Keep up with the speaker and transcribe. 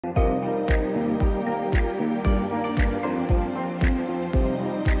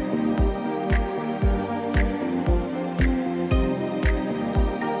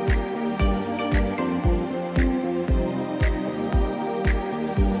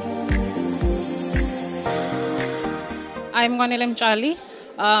I'm Gwanele Mchali.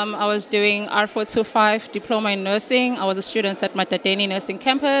 I was doing R425 Diploma in Nursing. I was a student at Matateni Nursing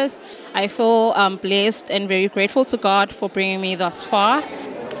Campus. I feel blessed and very grateful to God for bringing me thus far.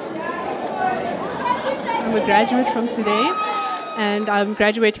 I'm a graduate from today, and I'm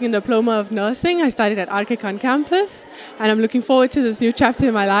graduating in Diploma of Nursing. I studied at yakhe on campus, and I'm looking forward to this new chapter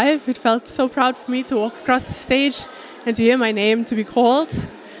in my life. It felt so proud for me to walk across the stage and to hear my name to be called.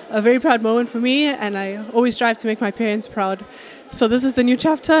 A very proud moment for me, and I always strive to make my parents proud. So this is the new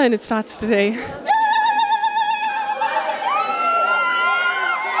chapter, and it starts today. We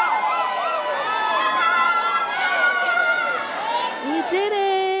did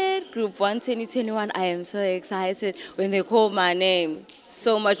it! Group 1 2021, I am so excited. When they called my name,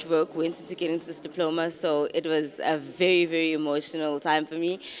 so much work went into getting to this diploma, so it was a very, very emotional time for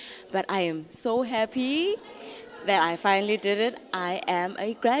me. But I am so happy that I finally did it. I am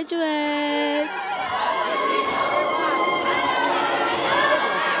a graduate.